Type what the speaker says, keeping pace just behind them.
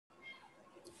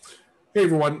Hey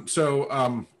everyone.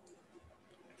 So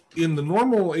in the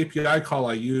normal API call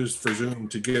I used for Zoom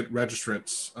to get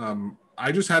registrants,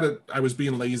 I was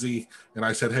being lazy and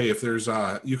I said, hey, if there's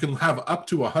you can have up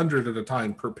to 100 at a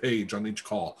time per page on each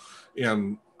call.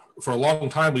 And for a long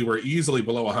time, we were easily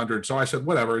below 100. So I said,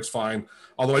 whatever, it's fine.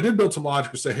 Although I did build some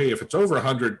logic to say, hey, if it's over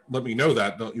 100, let me know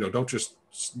that. Don't just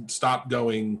stop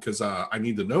going because I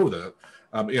need to know that.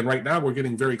 And right now we're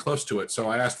getting very close to it. So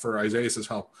I asked for Isaias's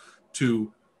help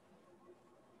to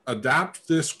adapt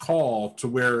this call to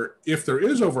where if there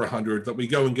is over 100 that we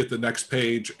go and get the next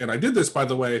page. And I did this, by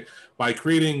the way, by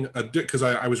creating because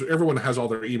everyone has all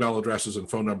their email addresses and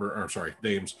phone number, or sorry,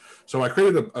 names. So I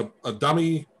created a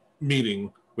dummy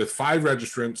meeting with 5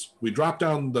 registrants. We dropped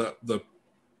down the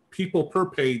people per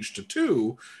page to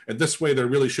 2, and this way there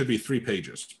really should be 3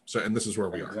 pages. So, and this is where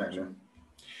we are.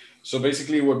 So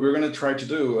basically what we're going to try to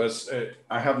do is,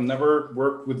 I have never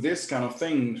worked with this kind of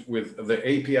thing with the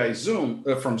API Zoom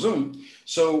from Zoom.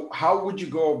 So how would you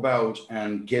go about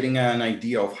and getting an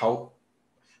idea of how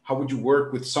would you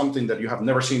work with something that you have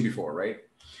never seen before, right?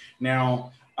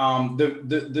 Now,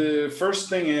 the first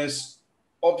thing is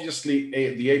obviously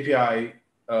the API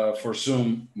for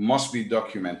Zoom must be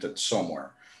documented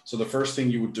somewhere. So the first thing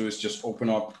you would do is just open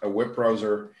up a web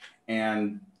browser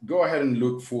and go ahead and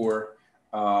look for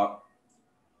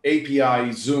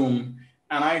API Zoom,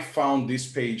 and I found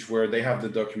this page where they have the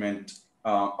document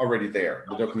already there,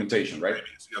 the documentation, right?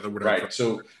 Right.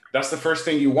 So that's the first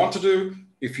thing you want to do.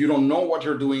 If you don't know what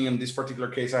you're doing in this particular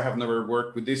case, I have never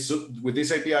worked with this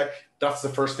API. That's the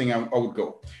first thing I would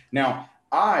go. Now,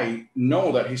 I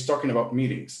know that he's talking about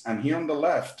meetings, and here on the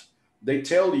left, they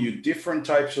tell you different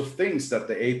types of things that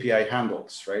the API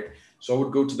handles, right? So I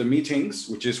would go to the meetings,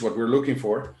 which is what we're looking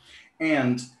for,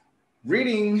 and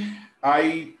reading,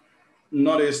 I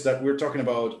noticed that we're talking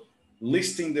about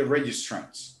listing the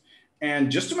registrants.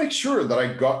 And just to make sure that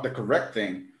I got the correct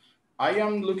thing, I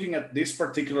am looking at this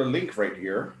particular link right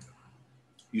here.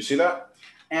 You see that?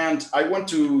 And I went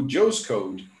to Joe's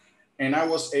code and I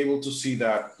was able to see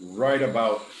that right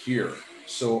about here.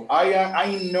 So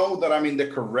I know that I'm in the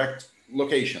correct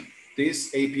location. This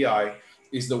API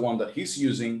is the one that he's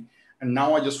using. And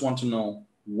now I just want to know,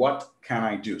 what can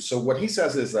I do? So what he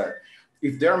says is that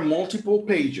if there are multiple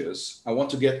pages, I want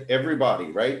to get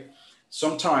everybody, right?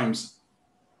 Sometimes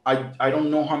I don't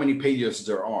know how many pages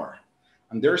there are.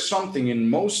 And there's something in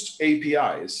most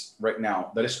APIs right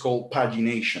now that is called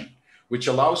pagination, which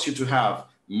allows you to have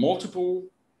multiple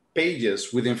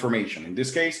pages with information. In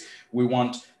this case, we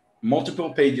want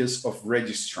multiple pages of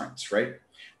registrants, right?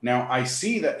 Now I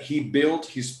see that he built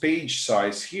his page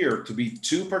size here to be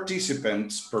 2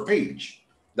 participants per page.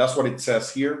 That's what it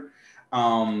says here.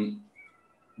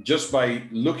 Just by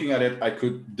looking at it, I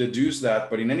could deduce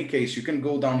that. But in any case, you can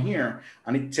go down here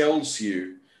and it tells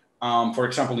you, for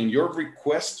example, in your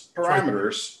request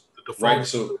parameters, right?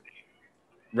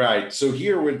 So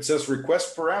here where it says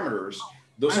request parameters,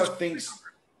 those are things.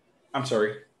 I'm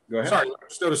sorry, go ahead. Sorry, I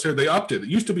just noticed here they upped it. It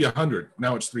used to be 100.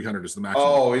 Now it's 300 is the maximum.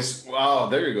 Oh, wow,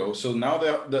 there you go. So now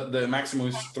the maximum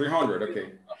is 300,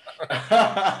 okay.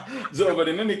 So, but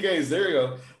in any case, there you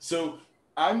go. So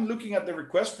I'm looking at the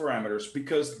request parameters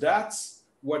because that's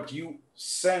what you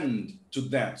send to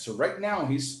them. So right now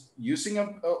he's using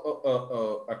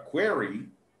a query,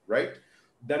 right?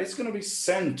 That is going to be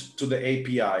sent to the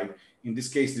API. In this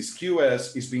case, this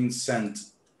QS is being sent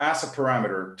as a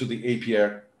parameter to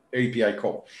the API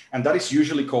call. And that is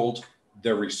usually called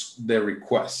the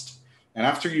request. And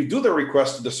after you do the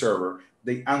request to the server,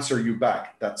 they answer you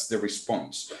back. That's the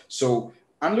response. So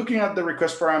I'm looking at the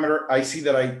request parameter. I see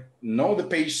that I know the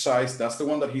page size. That's the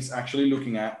one that he's actually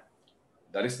looking at.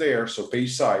 That is there, so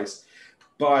page size.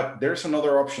 But there's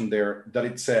another option there that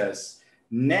it says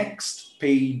next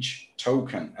page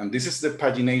token. And this is the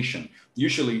pagination.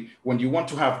 Usually when you want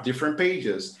to have different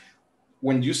pages,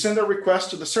 when you send a request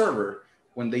to the server,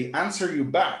 when they answer you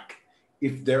back,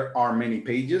 if there are many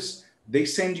pages, they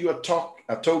send you a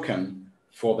token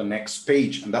for the next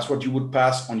page. And that's what you would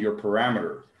pass on your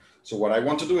parameter. So what I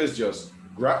want to do is just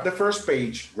grab the first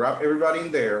page, grab everybody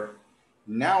in there.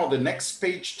 Now the next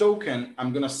page token,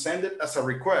 I'm going to send it as a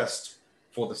request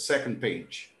for the second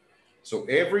page. So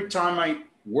every time I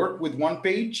work with one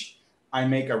page, I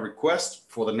make a request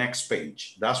for the next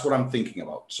page. That's what I'm thinking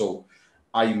about. So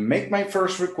I make my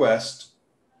first request,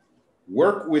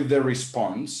 work with the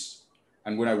response.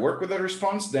 And when I work with the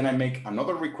response, then I make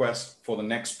another request for the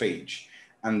next page.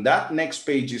 And that next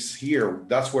page is here.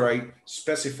 That's where I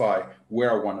specify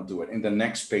where I want to do it in the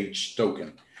next page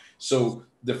token. So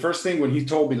the first thing when he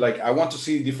told me, like, I want to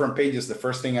see different pages, the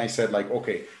first thing I said, like,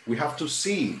 okay, we have to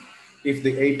see if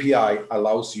the API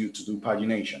allows you to do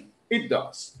pagination. It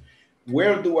does.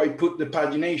 Where do I put the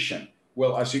pagination?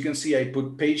 Well, as you can see, I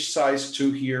put page size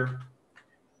 2 here,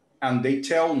 and they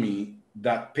tell me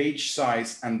that page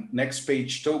size and next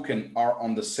page token are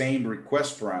on the same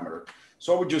request parameter.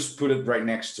 So I would just put it right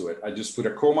next to it. I just put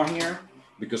a comma here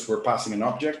because we're passing an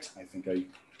object. I think I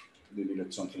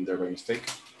deleted something there by mistake.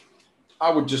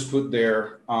 I would just put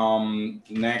there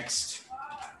next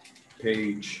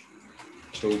page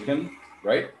token,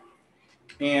 right?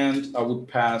 And I would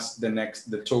pass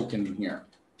the token in here.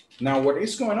 Now, what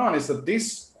is going on is that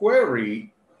this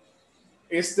query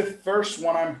is the first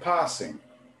one I'm passing,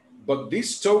 but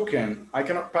this token, I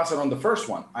cannot pass it on the first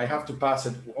one. I have to pass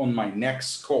it on my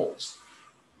next calls.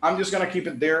 I'm just gonna keep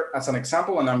it there as an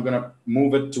example, and I'm gonna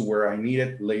move it to where I need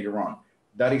it later on.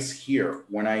 That is here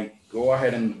when I go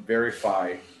ahead and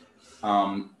verify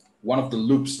one of the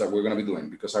loops that we're gonna be doing,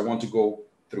 because I want to go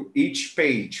through each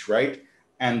page, right?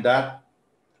 And that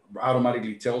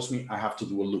automatically tells me I have to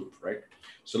do a loop, right?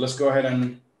 So let's go ahead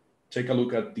and take a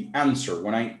look at the answer.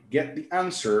 When I get the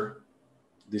answer,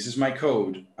 this is my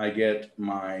code. I get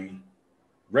my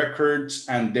records,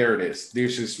 and there it is.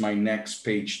 This is my next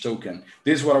page token.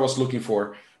 This is what I was looking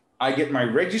for. I get my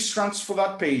registrants for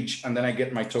that page, and then I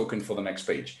get my token for the next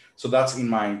page. So that's in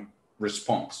my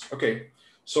response. Okay,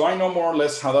 so I know more or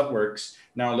less how that works.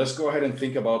 Now let's go ahead and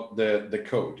think about the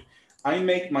code. I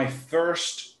make my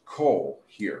first call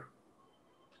here.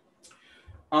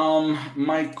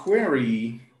 My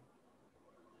query,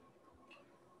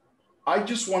 I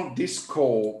just want this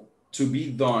call to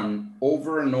be done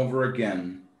over and over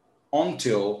again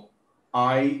until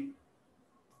I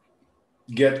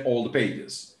get all the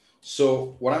pages.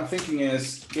 So what I'm thinking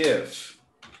is if,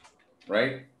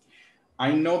 right?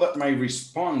 I know that my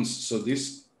response, so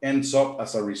this ends up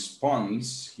as a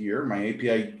response here. My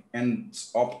API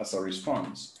ends up as a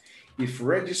response. If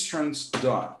registrants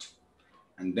dot,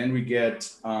 and then we get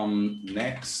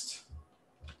next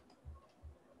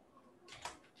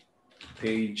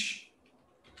page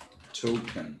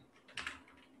token,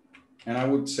 and I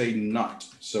would say not.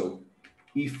 So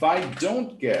if I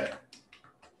don't get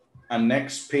a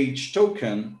next page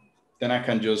token, then I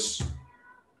can just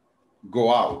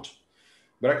go out.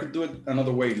 But I could do it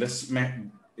another way. It's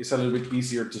a little bit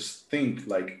easier to think,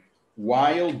 like,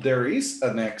 while there is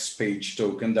a next page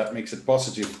token, that makes it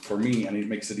positive for me and it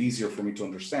makes it easier for me to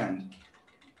understand.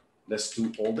 Let's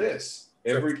do all this.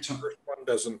 Every time. The first one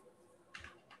doesn't,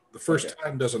 the first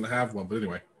time doesn't have one, but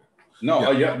anyway.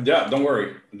 No, yeah, don't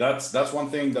worry. That's one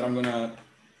thing that I'm gonna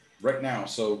right now.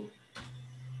 So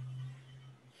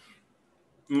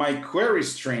my query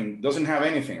string doesn't have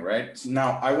anything, right? So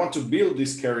now I want to build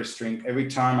this query string every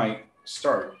time I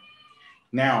start.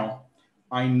 Now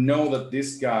I know that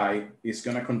this guy is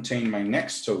gonna contain my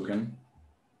next token.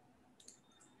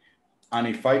 And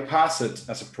if I pass it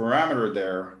as a parameter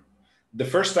there, the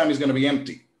first time is gonna be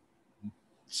empty.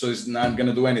 So it's not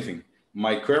gonna do anything.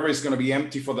 My query is gonna be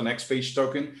empty for the next page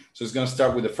token. So it's gonna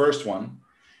start with the first one.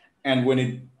 And when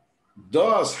it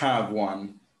does have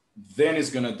one, then it's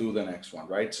gonna do the next one,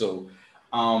 right? So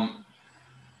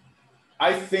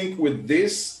I think with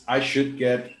this, I should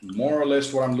get more or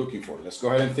less what I'm looking for. Let's go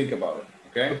ahead and think about it,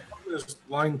 okay?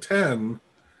 Line 10,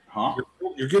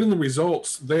 you're getting the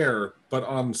results there, but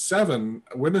on 7,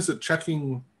 when is it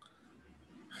checking?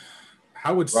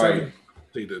 How would 7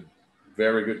 be updated?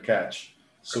 Very good catch.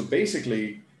 So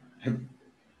basically,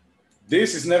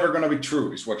 this is never gonna be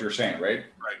true, is what you're saying, right?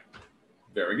 Right.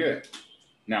 Very good.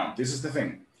 Now, this is the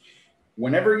thing.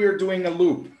 Whenever you're doing a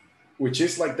loop, which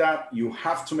is like that, you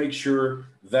have to make sure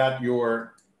that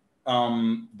your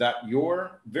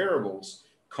variables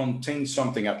contain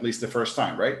something at least the first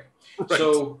time, right?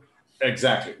 So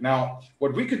exactly. Now,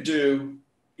 what we could do,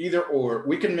 either or,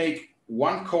 we can make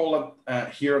one call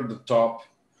here at the top,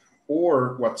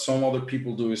 or what some other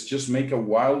people do is just make a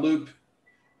while loop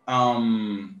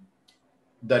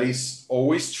that is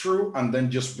always true, and then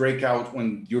just break out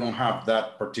when you don't have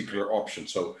that particular option.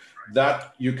 So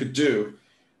that you could do.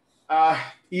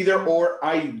 Either or.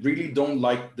 I really don't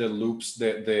like the loops,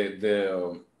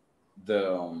 the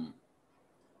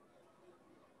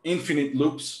infinite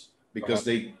loops, because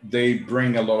they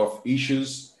bring a lot of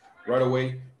issues right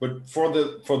away. But for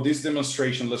this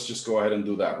demonstration, let's just go ahead and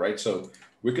do that, right? So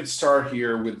we could start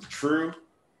here with true,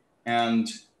 and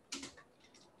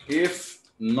if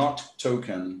not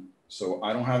token, so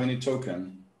I don't have any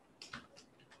token,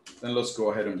 then let's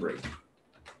go ahead and break.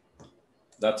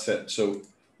 That's it. So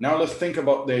now let's think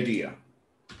about the idea.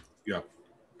 Yeah.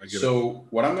 So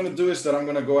what I'm going to do is that I'm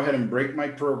going to go ahead and break my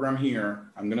program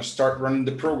here. I'm going to start running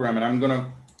the program, and I'm going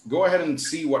to go ahead and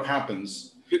see what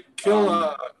happens. Kill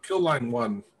line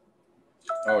 1.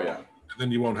 Oh yeah. And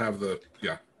then you won't have the,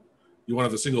 you won't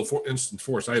have the single instance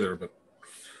force either, but.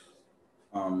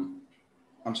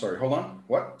 I'm sorry, hold on,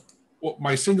 what? Well,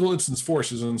 my single instance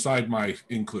force is inside my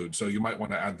include, so you might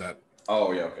want to add that.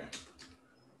 Oh, yeah, okay.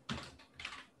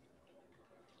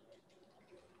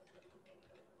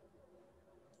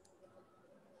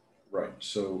 Right,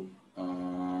 so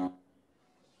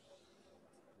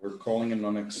we're calling a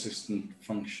non-existent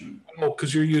function. Oh,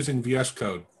 because you're using VS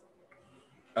Code.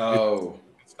 Oh.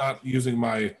 It's not using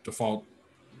my default.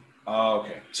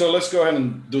 Okay, so let's go ahead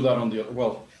and do that on the,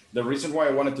 well, the reason why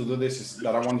I wanted to do this is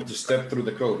that I wanted to step through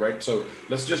the code, right? So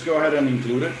let's just go ahead and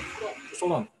include it. Just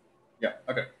hold on. Yeah,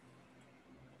 okay.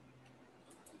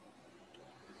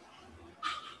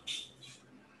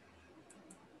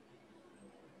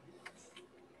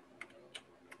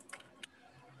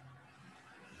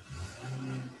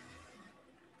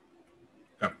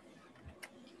 Yeah.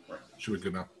 Right. Should be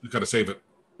good now. You got to save it.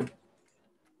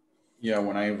 Yeah,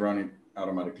 when I run it,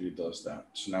 automatically does that.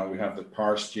 So now we have the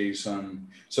parse JSON.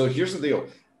 So here's the deal.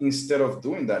 Instead of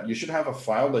doing that, you should have a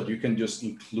file that you can just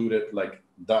include it, like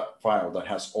that file that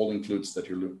has all includes that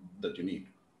you need.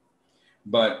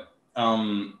 But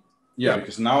yeah,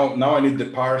 because now I need the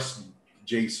parse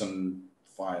JSON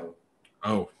file.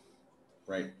 Oh,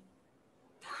 right.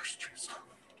 Parse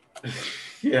JSON.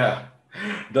 Yeah,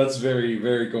 that's very,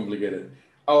 very complicated.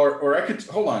 Or I could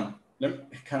hold on.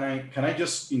 Can I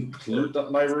just include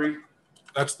that library?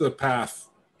 That's the path.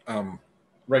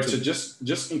 Right. So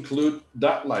just include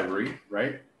that library,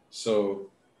 right? So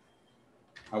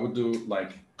I would do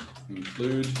like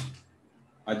include.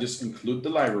 I just include the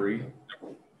library,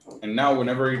 and now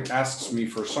whenever it asks me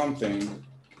for something,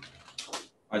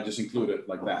 I just include it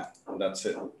like that. And that's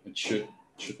it. It should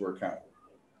work out.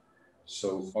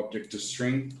 So object to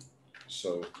string.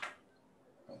 So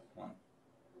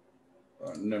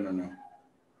no.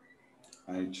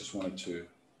 I just wanted to.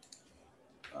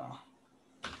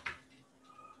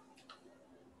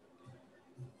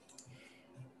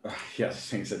 Yeah, the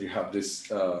thing is that you have this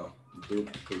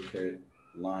duplicate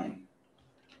line.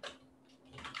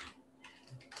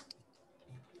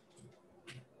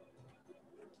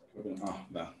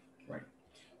 That right.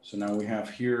 So now we have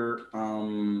here.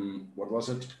 What was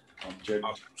it? Object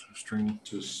string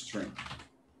to string.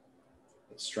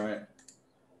 Let's try it.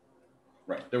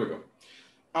 Right, there we go.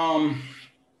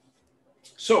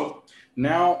 So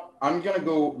now I'm gonna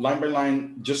go line by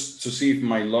line just to see if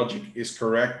my logic is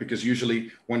correct, because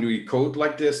usually when we code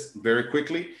like this very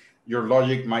quickly, your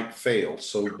logic might fail.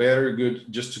 So better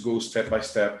good just to go step by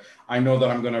step. I know that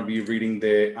I'm gonna be reading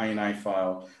the INI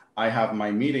file. I have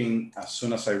my meeting. As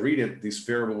soon as I read it, this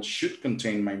variable should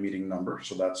contain my meeting number.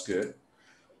 So that's good.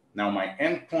 Now my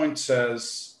endpoint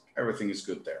says everything is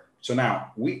good there. So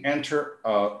now we enter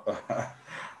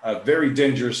a very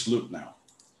dangerous loop now.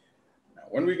 Now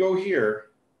when we go here,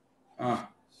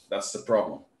 that's the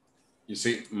problem. You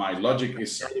see, my logic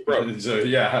is, so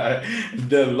yeah,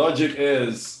 the logic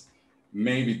is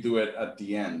maybe do it at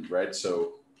the end, right?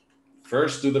 So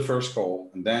first do the first call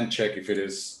and then check if it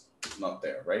is not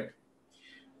there, right?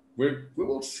 We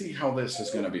will see how this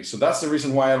is going to be. So that's the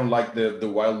reason why I don't like the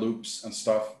while loops and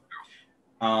stuff.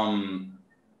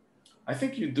 I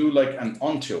think you do like an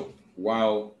until,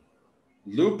 while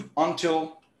loop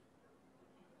until.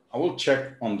 I will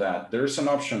check on that. There's an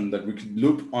option that we could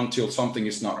loop until something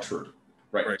is not true,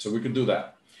 right? So we could do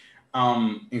that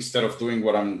instead of doing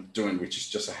what I'm doing, which is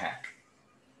just a hack.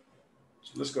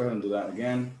 So let's go ahead and do that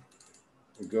again.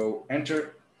 We go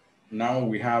enter. Now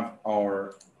we have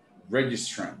our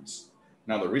registrants.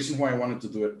 Now the reason why I wanted to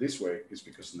do it this way is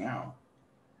because now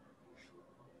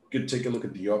you could take a look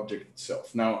at the object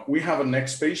itself. Now we have a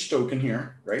next page token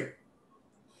here, right?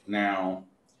 Now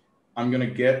I'm gonna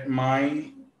get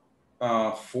my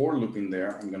for loop in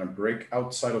there. I'm gonna break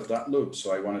outside of that loop.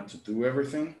 So I wanted to do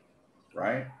everything,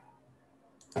 right?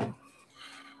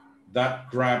 That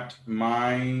grabbed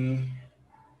my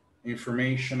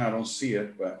information. I don't see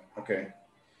it, but okay.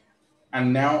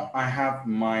 And now I have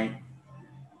my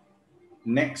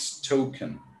next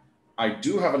token. I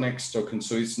do have a next token,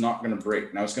 so it's not gonna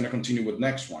break. Now it's gonna continue with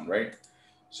next one, right?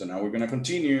 So now we're gonna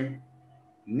continue.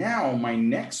 Now my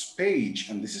next page,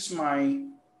 and this is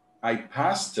I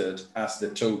passed it as the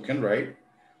token, right?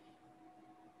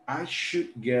 I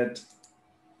should get,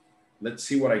 let's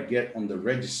see what I get on the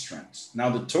registrants. Now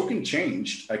the token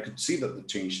changed. I could see that the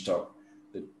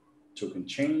token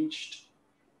changed.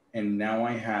 And now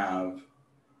I have,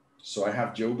 so I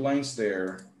have Joe Glines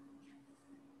there.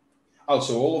 Oh,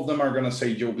 so all of them are gonna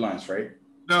say Joe Glines, right?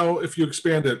 No, if you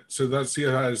expand it, so that's see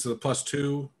it has the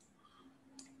 +2.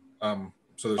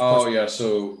 So there's oh yeah,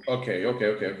 so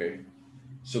okay.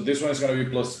 So this one is going to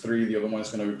be +3. The other one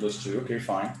is going to be +2. Okay,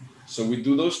 fine. So we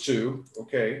do those two.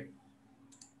 Okay.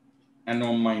 And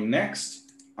on my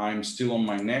next, I'm still on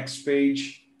my next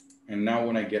page. And now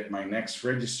when I get my next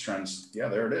registrants, yeah,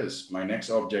 there it is. My next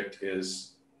object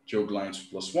is joke lines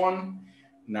 +1.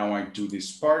 Now I do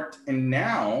this part. And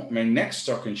now my next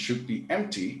token should be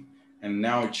empty. And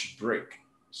now it should break.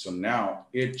 So now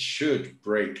it should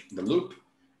break the loop.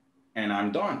 And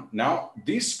I'm done. Now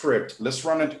this script, let's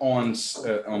run it on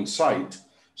site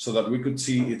so that we could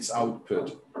see its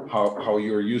output, how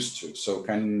you're used to. So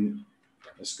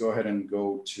let's go ahead and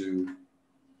go to,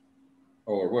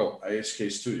 AHK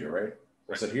Studio, right?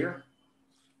 Was it here?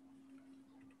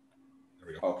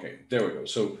 There we go. Okay, there we go.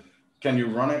 So can you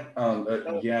run it?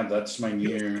 Yeah, that's my new.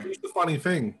 Here's the funny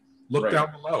thing. Look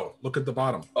down below. Look at the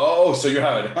bottom. Oh, so you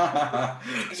have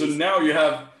it. So now you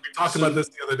have. We talked about this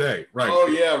the other day, right? Oh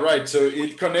yeah, right. So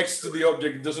it connects to the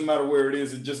object. It doesn't matter where it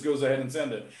is. It just goes ahead and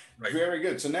send it. Right. Very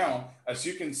good. So now, as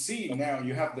you can see, now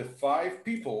you have the 5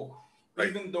 people, right,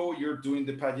 even though you're doing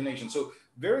the pagination. So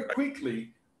very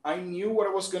quickly, I knew what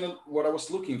I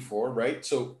was looking for, right?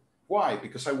 So why?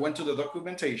 Because I went to the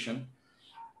documentation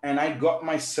and I got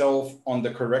myself on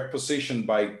the correct position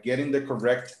by getting the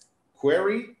correct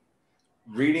query,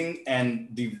 reading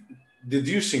and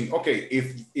deducing. Okay,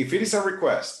 if it is a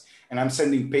request and I'm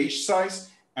sending page size,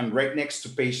 and right next to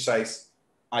page size,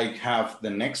 I have the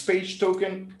next page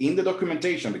token in the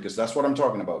documentation, because that's what I'm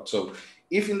talking about. So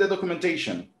if in the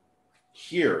documentation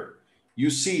here, you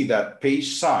see that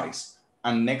page size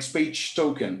and next page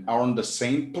token are on the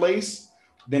same place,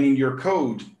 then in your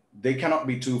code, they cannot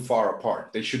be too far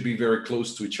apart. They should be very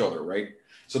close to each other, right?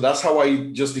 So that's how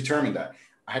I just determined that.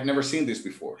 I had never seen this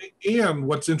before. And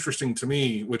what's interesting to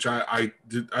me, which I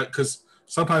did, because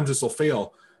sometimes this will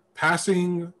fail,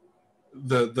 passing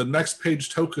the next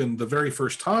page token the very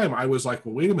first time, I was like,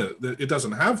 well, wait a minute, it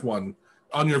doesn't have one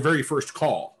on your very first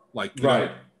call. Like,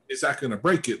 right. Is that going to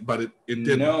break it? But it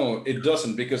didn't. No, it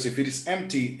doesn't, because if it is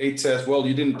empty, it says, well,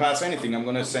 you didn't pass anything. I'm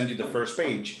going to send you the first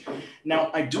page.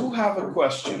 Now, I do have a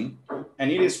question,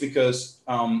 and it is because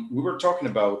we were talking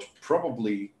about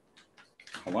probably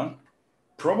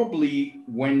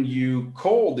when you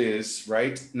call this,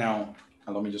 right? Now,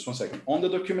 allow me just one second. On the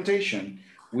documentation,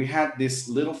 we had this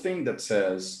little thing that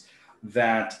says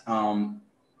that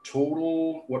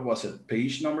total, what was it?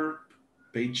 Page number,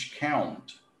 page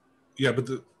count. Yeah, but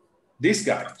this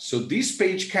guy. So this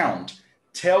page count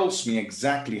tells me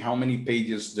exactly how many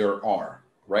pages there are,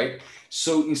 right?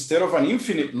 So instead of an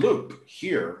infinite loop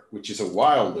here, which is a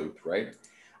while loop, right?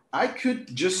 I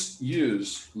could just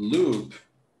use loop,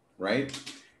 right?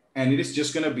 And it is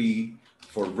just going to be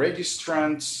for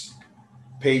registrants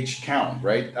page count,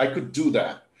 right? I could do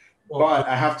that, but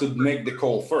I have to make the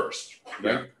call first,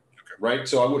 right? Yeah. Okay. Right.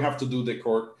 So I would have to do the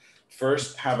call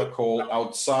first, have a call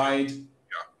outside.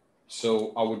 Yeah.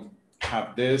 So I would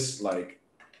have this, like,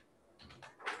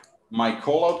 my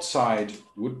call outside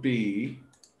would be,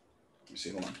 let me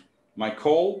see, hold on. My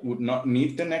call would not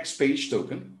need the next page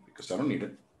token because I don't need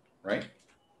it, right?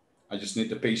 I just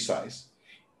need the page size.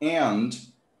 And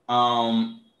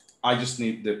I just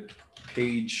need the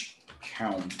page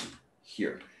count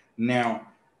here. Now,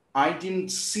 I didn't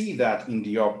see that in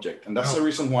the object, and that's the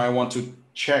reason why I want to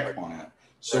check on it.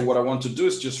 So what I want to do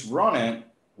is just run it,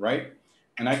 right?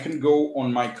 And I can go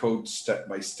on my code step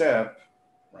by step,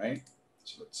 right?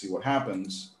 So let's see what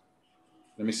happens.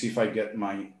 Let me see if I get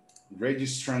my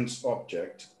registrants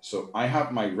object. So I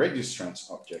have my registrants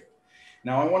object.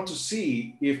 Now I want to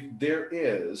see if there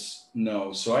is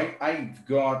no. So I've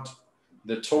got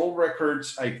the total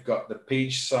records, I've got the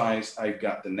page size, I've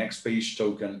got the next page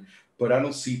token, but I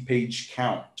don't see page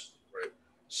count. Right.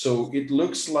 So it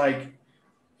looks like,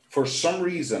 for some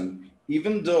reason,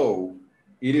 even though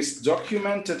it is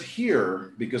documented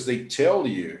here because they tell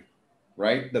you,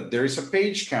 right, that there is a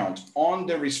page count on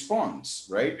the response,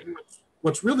 right?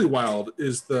 What's really wild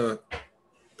is the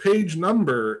page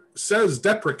number says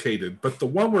deprecated, but the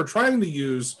one we're trying to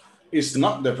use is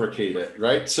not deprecated,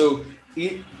 right? So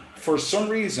it, for some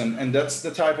reason, and that's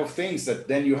the type of things that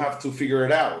then you have to figure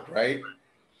it out, right?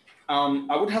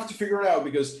 I would have to figure it out,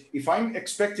 because if I'm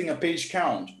expecting a page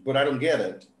count, but I don't get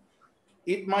it,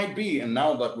 it might be, and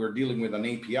now that we're dealing with an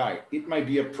API, it might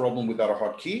be a problem with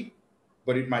AutoHotkey,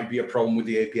 but it might be a problem with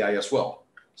the API as well.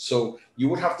 So you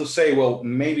would have to say, well,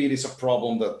 maybe it is a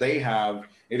problem that they have.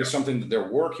 It is something that they're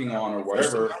working on or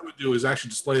whatever. What I would do is actually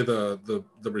display the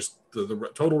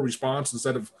total response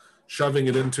instead of shoving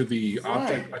it into the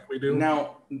object like we do.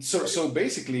 Now, so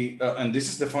basically, and this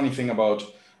is the funny thing about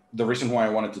the reason why I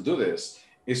wanted to do this,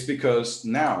 is because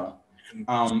now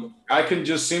I can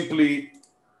just simply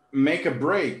make a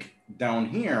break down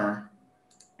here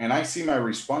and I see my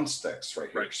response text right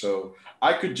here. So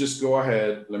I could just go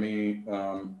ahead. Let me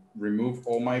remove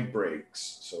all my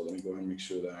breaks. So let me go ahead and make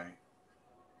sure that I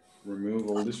remove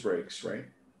all these breaks, right?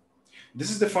 This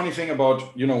is the funny thing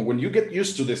about, you know, when you get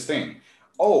used to this thing.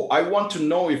 Oh, I want to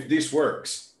know if this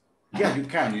works. Yeah, you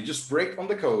can. You just break on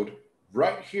the code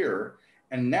right here.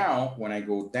 And now when I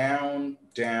go down,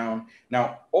 down,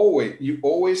 now you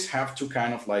always have to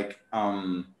kind of like,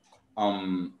 how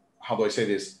do I say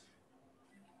this?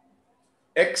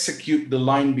 Execute the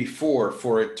line before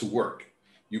for it to work.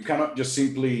 You cannot just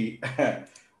simply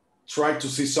try to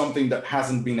see something that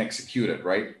hasn't been executed,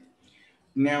 right?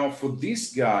 Now for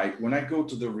this guy, when I go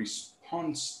to the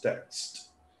response text,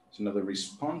 so now the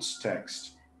response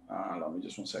text, let me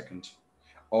just 1 second.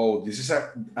 Oh, this is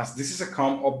a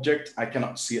COM object, I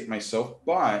cannot see it myself,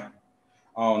 but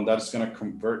that's gonna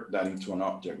convert that into an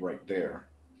object right there.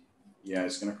 Yeah,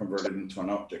 it's going to convert it into an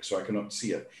object, so I cannot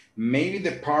see it. Maybe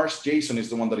the parse JSON is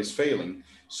the one that is failing.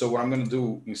 So what I'm going to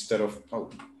do instead of,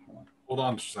 hold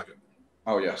on just a second.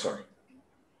 Oh yeah, sorry.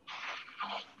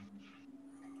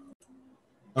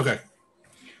 Okay.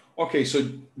 Okay, so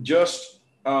just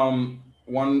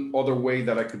one other way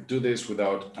that I could do this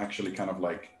without actually kind of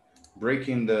like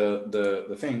breaking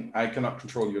the thing. I cannot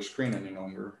control your screen any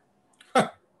longer.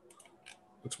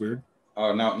 That's weird.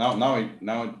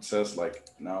 Now it says like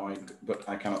but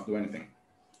I cannot do anything.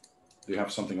 Do you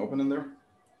have something open in there?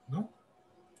 No.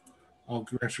 I'll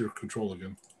grant your control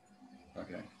again.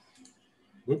 Okay.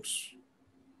 Whoops.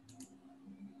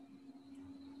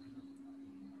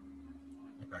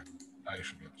 Okay. Now you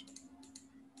should get it.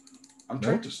 I'm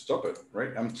trying to stop it,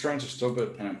 right? I'm trying to stop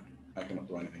it and I cannot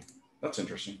do anything. That's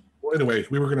interesting. Well, anyway,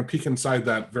 we were going to peek inside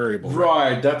that variable.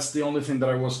 Right. That's the only thing that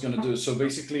I was going to do. So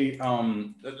basically,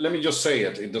 let me just say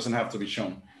it. It doesn't have to be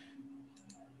shown.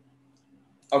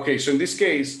 Okay. So in this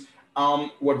case,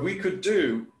 what we could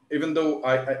do, even though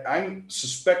I'm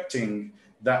suspecting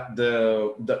that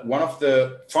that one of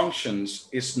the functions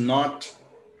is not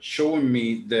showing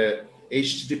me the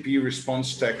HTTP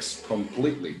response text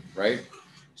completely, right?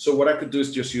 So what I could do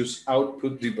is just use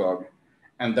output debug.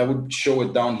 And that would show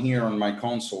it down here on my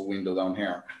console window down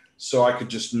here. So I could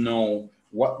just know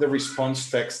what the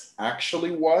response text actually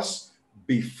was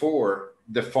before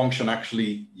the function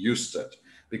actually used it.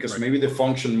 Because maybe the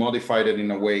function modified it in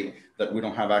a way that we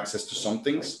don't have access to some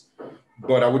things.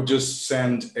 But I would just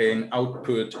send an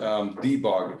output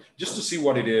debug just to see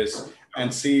what it is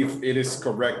and see if it is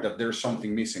correct that there's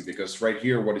something missing. Because right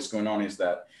here, what is going on is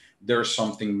that there's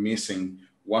something missing.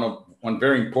 One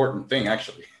very important thing,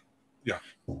 actually. Yeah.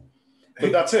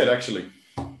 But that's it, actually.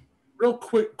 Real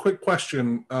quick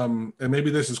question, and maybe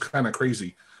this is kind of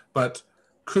crazy, but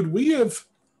could we have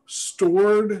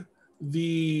stored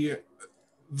the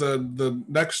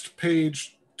next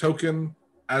page token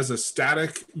as a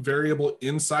static variable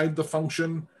inside the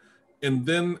function, and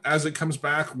then as it comes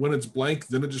back, when it's blank,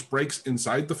 then it just breaks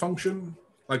inside the function?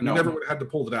 Like we never would have had to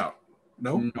pull it out.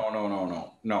 No.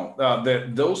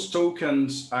 Those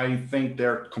tokens, I think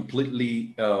they're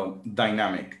completely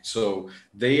dynamic. So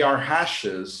they are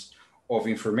hashes of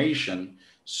information.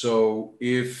 So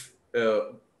if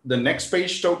the next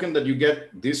page token that you get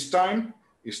this time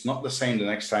is not the same the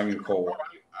next time you call.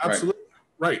 Absolutely.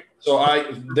 Right. So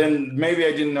then maybe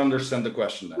I didn't understand the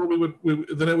question then. Well,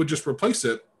 then it would just replace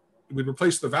it. We'd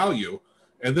replace the value.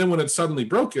 And then when it's suddenly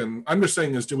broken, I'm just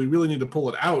saying is, do we really need to pull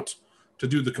it out to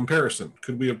do the comparison?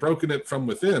 Could we have broken it from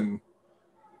within,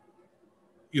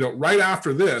 right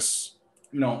after this?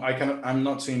 No, I cannot. I'm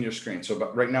not seeing your screen. So,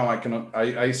 but right now I cannot.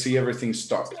 I see everything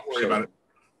stopped. Don't worry about it.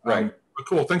 Right. But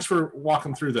cool. Thanks for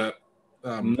walking through that.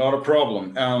 Not a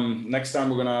problem. Next time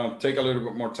we're gonna take a little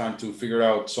bit more time to figure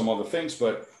out some other things.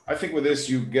 But I think with this,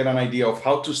 you get an idea of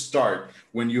how to start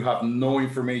when you have no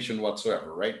information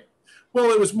whatsoever, right?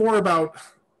 Well, it was more about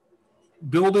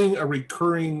building a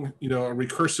recurring, a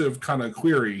recursive kind of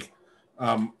query.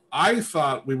 I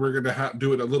thought we were going to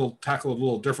do it tackle it a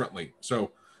little differently.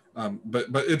 So, but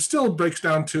it still breaks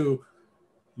down to,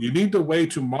 you need a way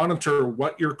to monitor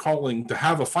what you're calling to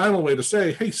have a final way to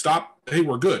say, hey, stop. Hey,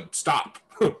 we're good. Stop.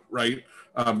 Right.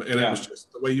 It was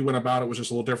just the way you went about it was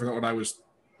just a little different than what I was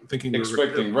thinking.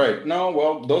 Expecting. Right. No,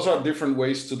 well, those are different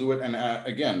ways to do it. And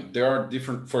again, there are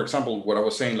different, for example, what I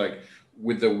was saying, like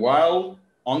with the while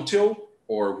until,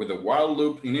 or with a while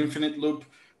loop, in infinite loop,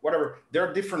 whatever. There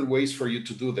are different ways for you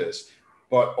to do this,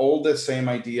 but all the same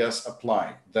ideas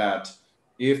apply. That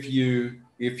if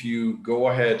you go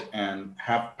ahead and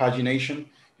have pagination,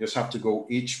 you just have to go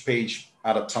each page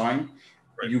at a time.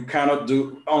 Right. You cannot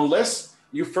do, unless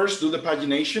you first do the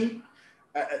pagination.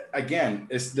 Again,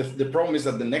 the problem is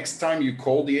that the next time you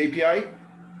call the API,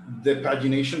 the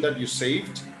pagination that you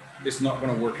saved is not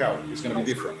going to work out. It's going to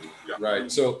be different,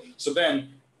 right? So then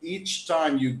each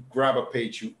time you grab a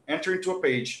page, you enter into a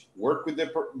page, work with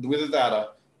the data,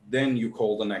 then you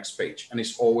call the next page, and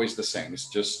it's always the same. It's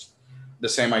just the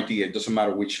same idea. It doesn't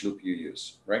matter which loop you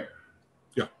use, right?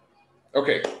 Yeah.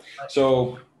 Okay.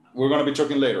 So we're going to be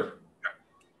talking later.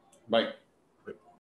 Bye.